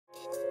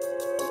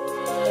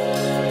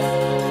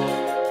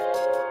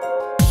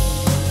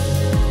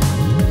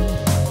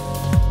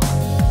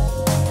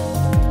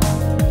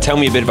Tell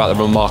me a bit about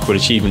the remarkable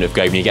achievement of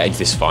Graveney getting to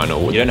this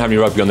final. You don't have any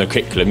rugby on the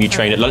curriculum, you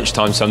train at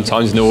lunchtime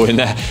sometimes and all in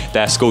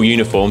their school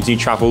uniforms. You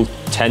travel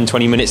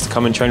 10-20 minutes to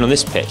come and train on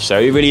this pitch. So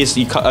it really is,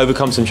 you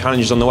overcome some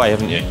challenges on the way,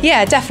 haven't you?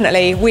 Yeah,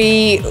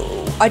 definitely.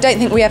 I don't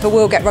think we ever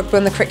will get rugby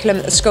on the curriculum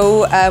at the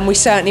school. We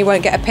certainly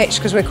won't get a pitch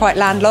because we're quite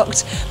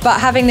landlocked. But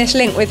having this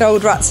link with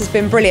Old Ruts has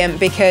been brilliant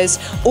because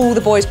all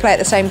the boys play at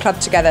the same club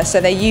together, so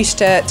they're used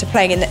to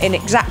playing in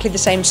exactly the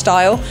same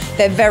style.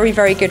 They're very,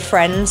 very good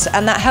friends,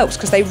 and that helps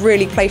because they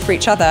really play for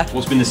each other.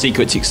 What's been the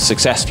secret to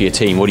success for your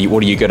team? What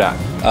are you good at?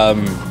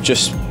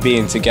 Just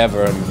being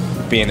together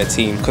and being a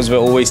team, because we're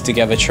always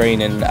together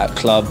training at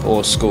club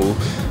or school,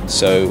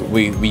 so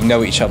we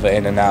know each other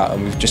in and out,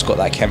 and we've just got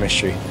that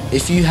chemistry.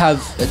 If you have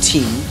a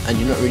team and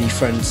you're not really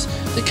friends,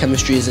 the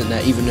chemistry isn't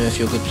there, even though if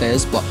you're good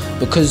players. But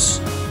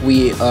because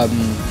we're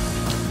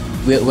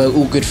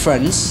all good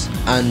friends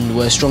and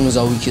we're strong as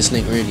our weakest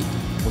link, really.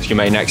 What's your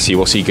mate next to you?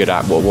 What's he good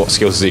at? What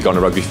skills has he got on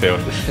a rugby field?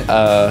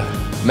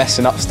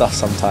 Messing up stuff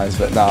sometimes,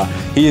 but nah,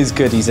 he is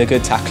good. He's a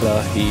good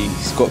tackler.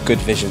 He's got good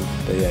vision,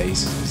 but yeah,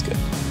 he's good.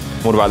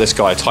 What about this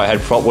guy, a tight head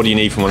prop? What do you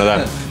need from one of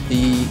them?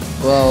 He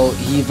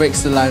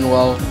breaks the line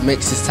well,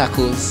 makes his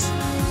tackles.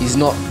 He's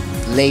not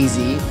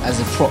lazy as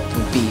a prop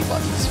would be, but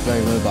he's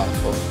very mobile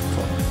for a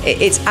prop.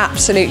 It's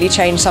absolutely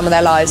changed some of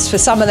their lives. For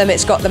some of them,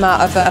 it's got them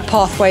out of a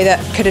pathway that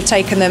could have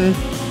taken them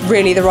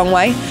really the wrong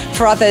way.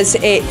 For others,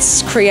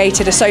 it's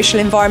created a social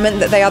environment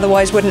that they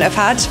otherwise wouldn't have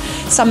had.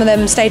 Some of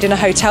them stayed in a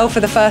hotel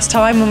for the first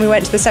time when we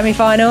went to the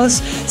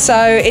semi-finals. So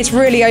it's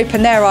really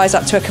opened their eyes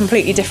up to a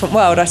completely different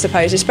world, I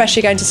suppose,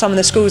 especially going to some of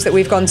the schools that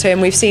we've gone to,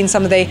 and we've seen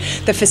some of the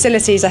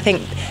facilities. I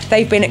think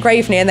they've been at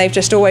Graveney and they've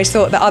just always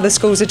thought that other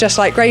schools are just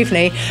like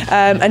Graveney.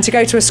 And to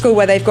go to a school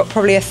where they've got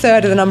probably a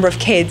third of the number of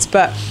kids,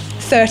 but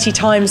 30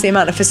 times the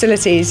amount of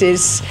facilities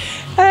is,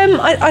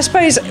 I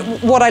suppose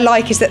what I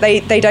like is that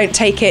they don't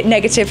take it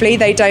negatively.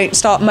 They don't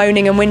start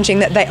moaning and whinging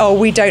that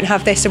we don't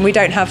have this and we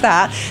don't have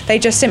that. They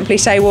just simply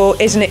say, well,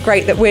 isn't it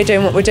great that we're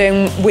doing what we're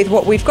doing with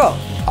what we've got?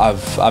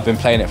 I've been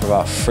playing it for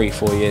about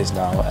 3-4 years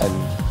now,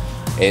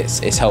 and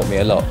it's helped me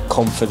a lot.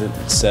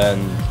 Confidence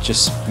and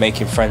just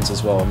making friends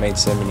as well. I made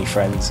so many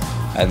friends,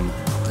 and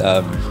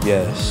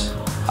yes,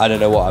 I don't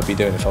know what I'd be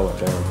doing if I weren't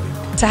playing rugby.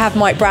 To have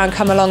Mike Brown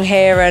come along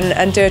here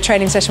and do a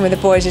training session with the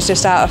boys is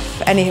just out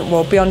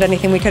of beyond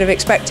anything we could have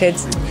expected.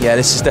 Yeah,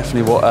 this is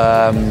definitely what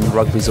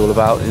rugby's all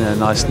about. You know,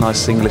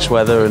 nice English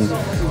weather and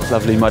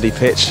lovely muddy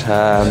pitch.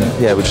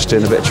 Yeah, we're just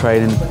doing a bit of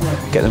training,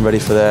 getting them ready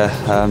for their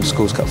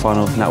Schools Cup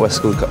final, NatWest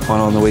Schools Cup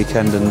final on the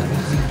weekend, and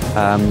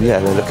yeah,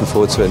 they're looking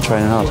forward to it and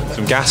training hard.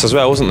 Some gas as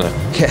well, wasn't there?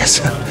 Yes,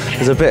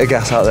 there's a bit of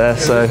gas out there,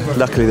 so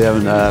luckily they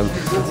haven't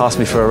asked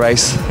me for a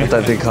race. I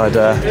don't think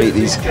I'd beat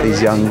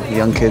these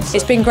young kids.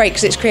 It's been great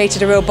because it's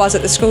created a real buzz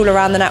at the school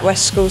around the NatWest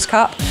Schools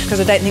Cup, because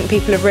I don't think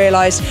people have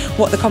realised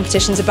what the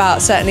competition's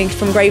about, certainly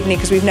from Graveney,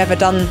 because we've never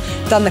done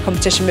the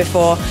competition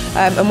before,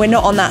 and we're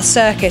not on that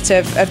circuit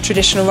of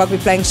traditional rugby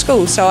playing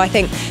schools, so I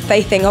think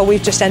they think, oh,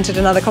 we've just entered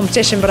another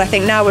competition, but I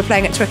think now we're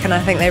playing at Twickenham,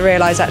 I think they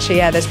realise actually,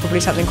 yeah, there's probably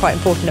something quite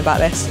important about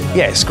this.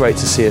 Yeah, it's great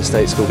to see a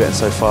state school getting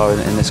so far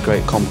in this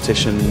great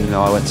competition. You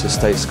know, I went to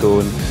state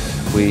school and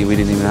we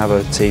didn't even have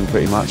a team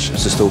pretty much.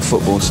 It's just all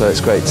football, so it's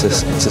great to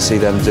see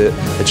them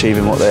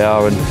achieving what they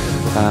are,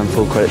 and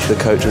full credit to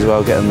the coach as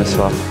well, getting them this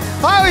far.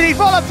 He's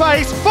full of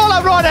pace, full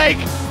of running,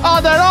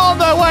 and they're on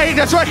their way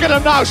to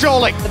Twickenham now,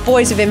 surely. The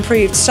boys have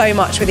improved so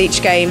much with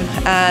each game,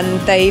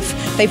 and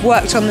they've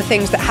worked on the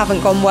things that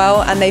haven't gone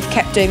well, and they've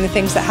kept doing the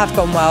things that have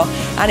gone well,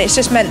 and it's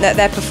just meant that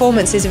their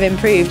performances have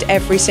improved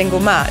every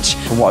single match.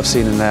 From what I've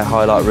seen in their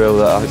highlight reel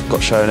that I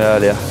got shown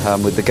earlier,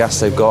 with the gas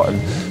they've got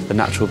and the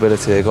natural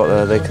ability they've got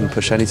there, they can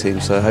push any team,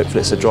 so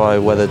hopefully it's a dry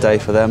weather day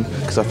for them,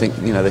 because I think,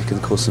 you know, they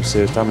can cause some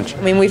serious damage.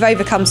 I mean, we've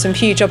overcome some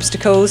huge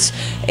obstacles.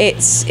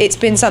 It's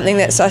been something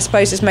that I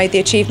suppose has made the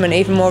achievement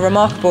even more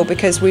remarkable,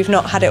 because we've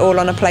not had it all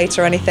on a plate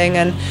or anything,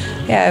 and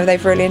yeah,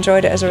 they've really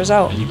enjoyed it as a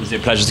result. Is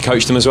it a pleasure to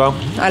coach them as well?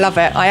 I love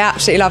it. I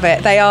absolutely love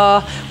it. They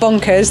are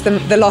bonkers,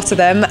 the lot of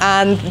them,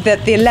 and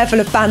the level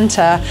of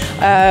banter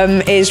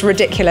is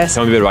ridiculous.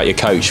 Tell me a bit about your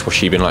coach. What's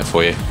she been like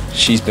for you?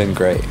 She's been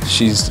great.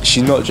 She's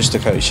not just a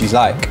coach, she's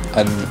like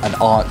an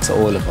aunt to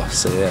all of us.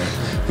 So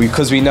yeah,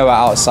 because we know her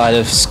outside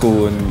of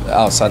school and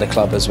outside the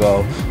club as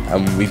well,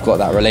 and we've got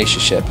that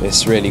relationship.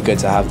 It's really good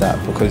to have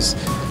that, because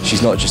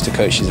she's not just a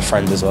coach, she's a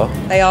friend as well.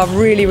 They are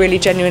really, really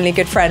genuinely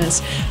good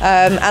friends,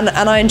 and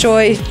I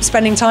enjoy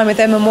spending time with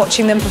them and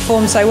watching them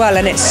perform so well,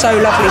 and it's so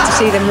lovely to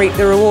see them reap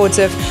the rewards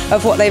of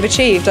what they've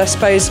achieved. I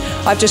suppose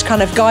I've just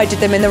kind of guided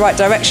them in the right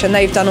direction.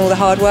 They've done all the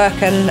hard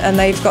work, and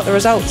they've got the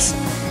results.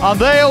 And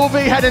they'll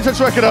be heading to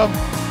Twickenham